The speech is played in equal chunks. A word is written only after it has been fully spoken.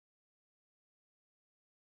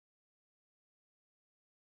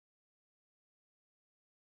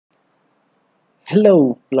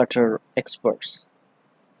Hello, Flutter experts.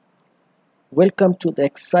 Welcome to the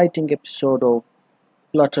exciting episode of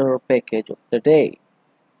Flutter Package of the Day.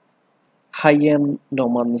 I am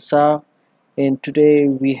Noman Nisa, and today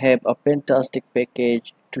we have a fantastic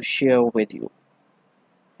package to share with you.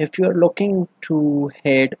 If you are looking to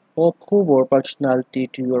add Popover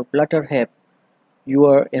functionality to your Flutter app, you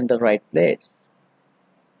are in the right place.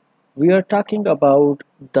 We are talking about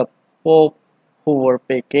the Popover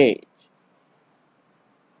Package.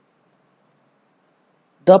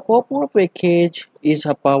 The Popup package is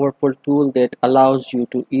a powerful tool that allows you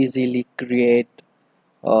to easily create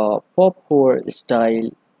pop-core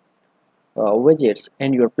style widgets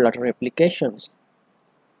in your Flutter applications.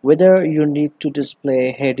 Whether you need to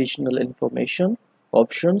display additional information,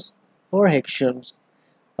 options, or actions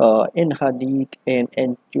in a neat and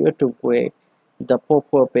intuitive way, the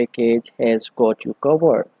Popup package has got you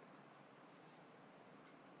covered.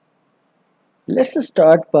 Let's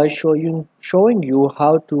start by showing you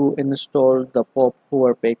how to install the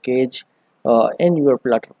Popover package in your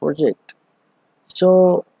Flutter project.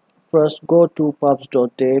 So first go to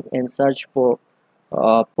pubs.dev and search for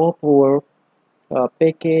Popover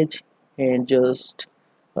package and just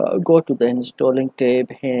go to the installing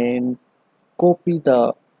tab and copy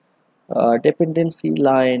the dependency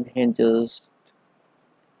line and just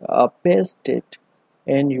paste it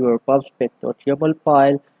in your pubspec.yaml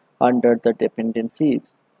file under the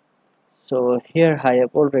dependencies. So here I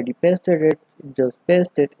have already pasted it. Just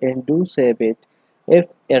paste it and do save it. If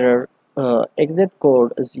error exit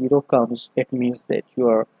code 0 comes, it means that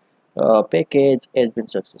your package has been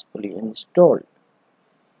successfully installed.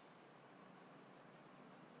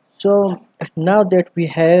 So now that we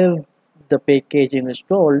have the package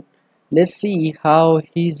installed, let's see how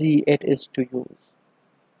easy it is to use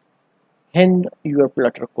in your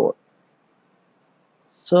Flutter code.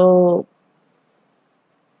 So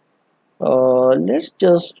let's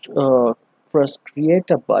just first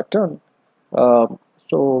create a button.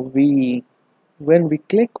 So when we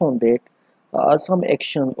click on that, some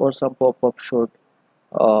action or some pop-up should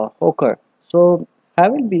occur. So I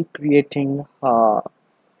will be creating a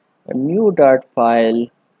new Dart file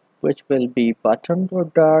which will be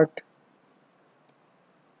button.dart,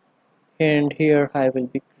 and here I will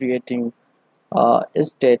be creating a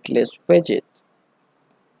stateless widget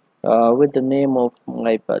with the name of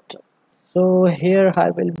my button. So here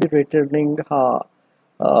I will be returning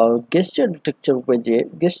gesture detector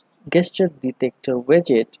widget,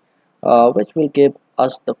 which will give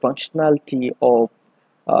us the functionality of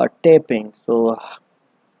tapping. So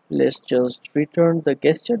let's just return the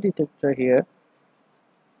gesture detector here,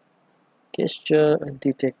 gesture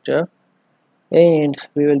detector, and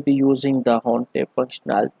we will be using the on tap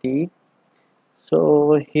functionality.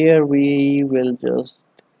 So here we will just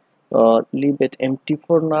leave it empty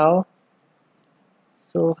for now.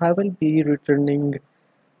 So I will be returning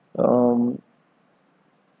um,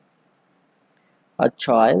 a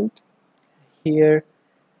child here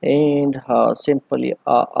and simply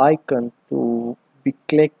a icon to be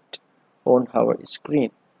clicked on our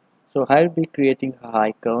screen. So I'll be creating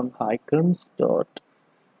a icons dot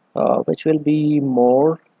which will be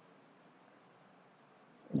more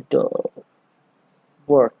the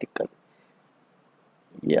vertical.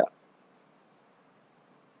 Yeah,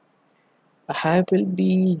 I will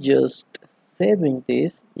be just saving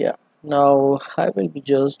this. Yeah, now I will be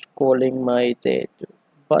just calling my that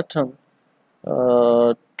button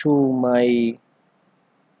to my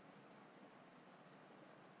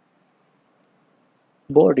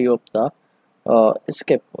body of the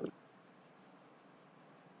scaffold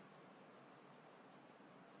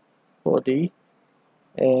body,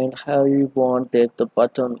 and how you want that the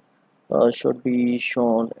button should be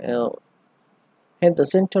shown at the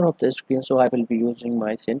center of the screen. So I will be using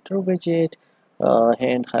my center widget,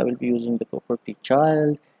 and I will be using the property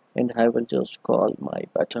child, and I will just call my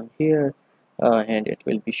button here, and it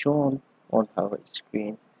will be shown on our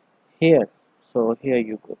screen here. So here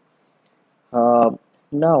you go.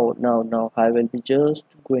 Now I will be just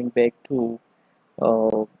going back to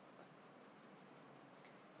uh,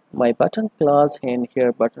 my button class, and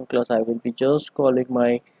here button class I will be just calling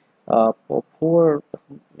my Popover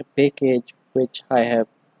package which I have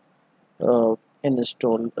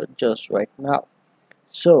installed just right now.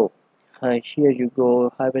 So here you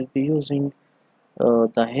go. I will be using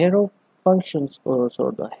the hero functions,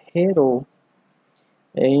 so the hero,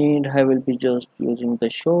 and I will be just using the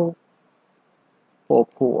show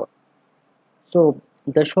Popover. So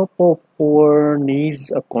the show Popover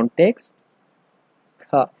needs a context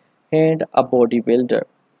and a body builder.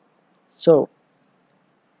 So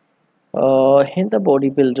In the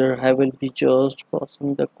bodybuilder, I will be just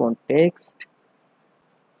passing the context,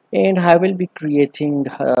 and I will be creating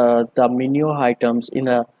the menu items in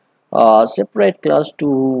a separate class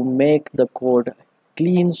to make the code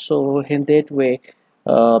clean. So in that way,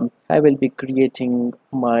 I will be creating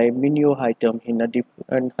my menu item in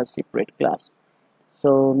a separate class.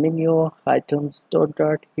 So menu items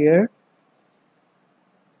dot here,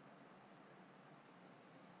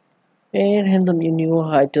 and in the menu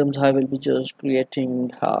items, I will be just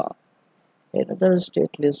creating another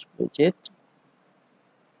stateless widget.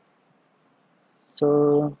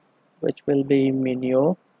 So which will be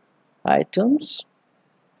menu items,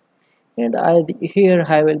 and here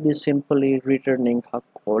I will be simply returning a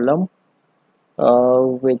column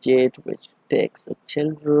widget which takes the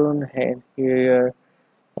children, and here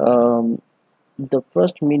um, the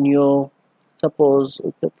first menu, suppose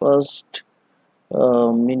the first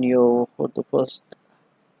menu for the first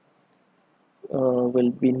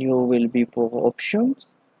will menu will be for options,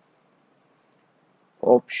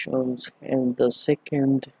 and the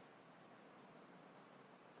second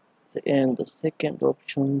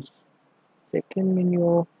options, second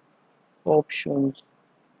menu options,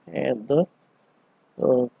 and the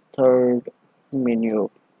third menu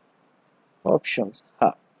options.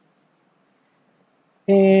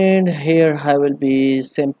 And here I will be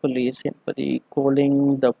simply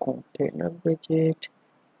calling the container widget.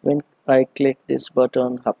 When I click this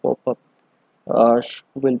button, a pop-up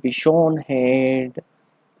will be shown, and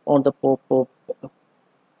on the pop-up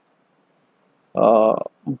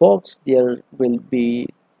box there will be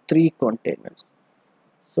three containers.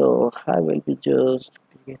 So I will be just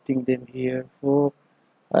creating them here. For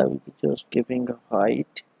I will be just giving a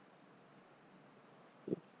height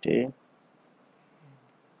 50,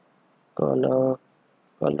 color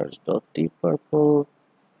colors dot deep purple,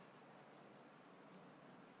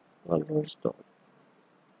 colors dot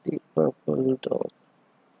deep purple dot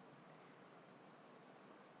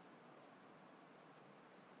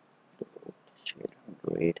shade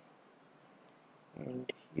 100,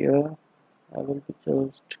 and here I will be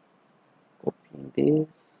just copying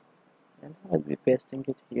this, and I'll be pasting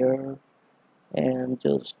it here, and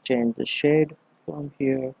just change the shade from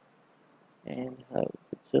here, and I will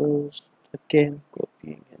be just again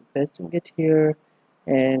copying and pasting it here,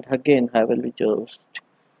 and again I will be just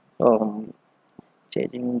um,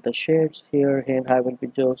 changing the shades here, and I will be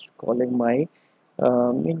just calling my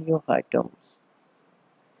menu items,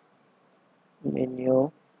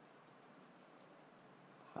 menu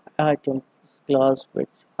items class which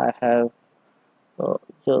I have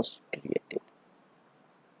just created.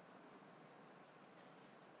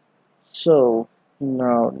 So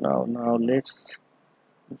now let's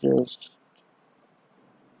just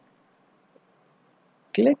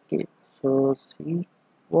click it, so see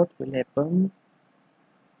what will happen.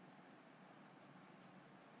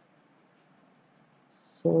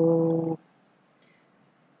 So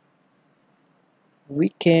we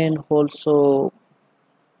can also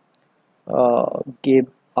give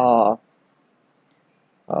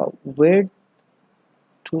width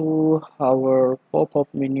to our pop-up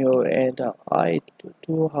menu, and height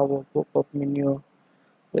to our pop-up menu,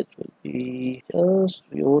 which will be just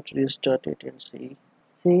we would restart it and see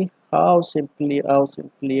how simply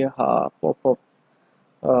pop-up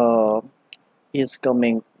uh, is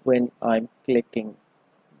coming when I'm clicking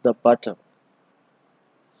the button.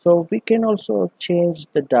 So we can also change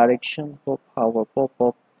the direction of our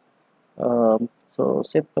pop-up. So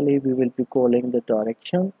simply we will be calling the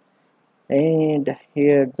direction, and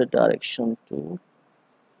here the direction to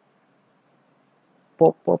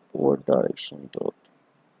pop-up or direction dot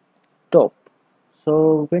top.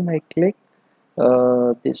 So when I click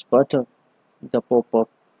this button, the pop-up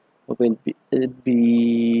will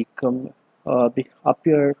be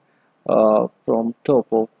appear from top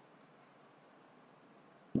of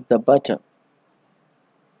the button.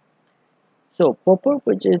 So pop-up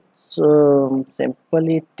widgets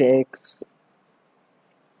simply takes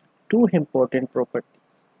two important properties.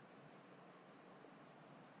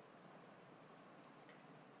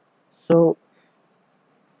 So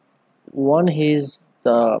one is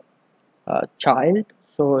the child,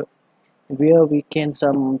 so where we can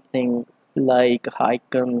something like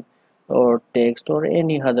icon or text or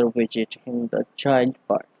any other widget in the child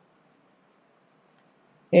part,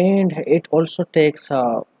 and it also takes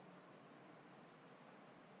a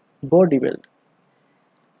body build.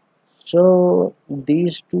 So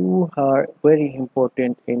these two are very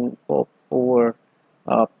important in Popover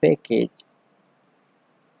package.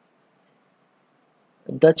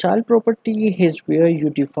 The child property is where you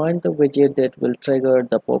define the widget that will trigger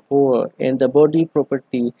the popover, and the body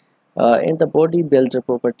property And the body builder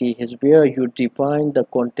property is where you define the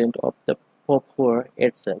content of the Popover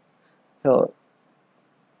itself. Uh,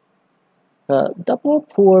 the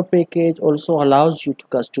Popover package also allows you to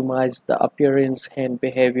customize the appearance and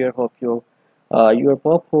behavior of your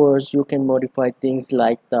popovers. You can modify things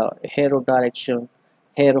like the hero direction,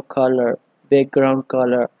 hero color, background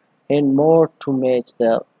color, and more to match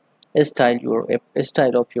the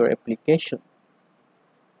style of your application.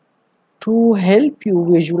 To help you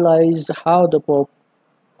visualize how the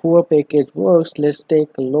Power Package works, let's take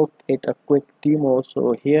a look at a quick demo.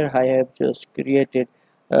 So here I have just created,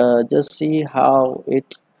 just see how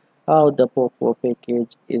the Power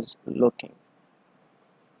Package is looking.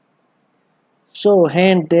 So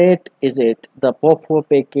and that is it. The Power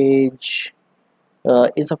Package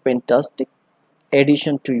is a fantastic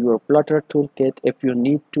addition to your Flutter toolkit if you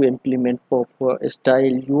need to implement Power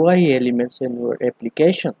style UI elements in your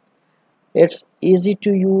application. It's easy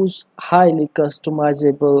to use, highly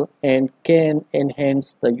customizable, and can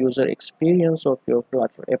enhance the user experience of your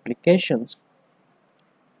Flutter applications.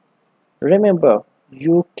 Remember,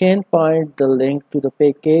 you can find the link to the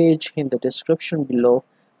package in the description below,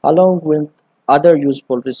 along with other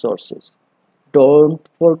useful resources. Don't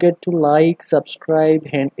forget to like, subscribe,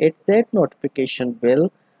 and hit that notification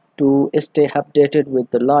bell to stay updated with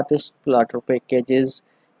the latest Flutter packages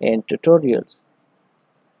and tutorials.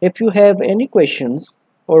 If you have any questions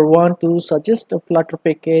or want to suggest a Flutter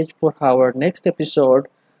package for our next episode,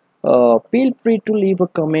 feel free to leave a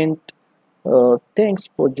comment. Thanks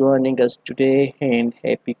for joining us today and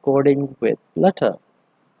happy coding with Flutter.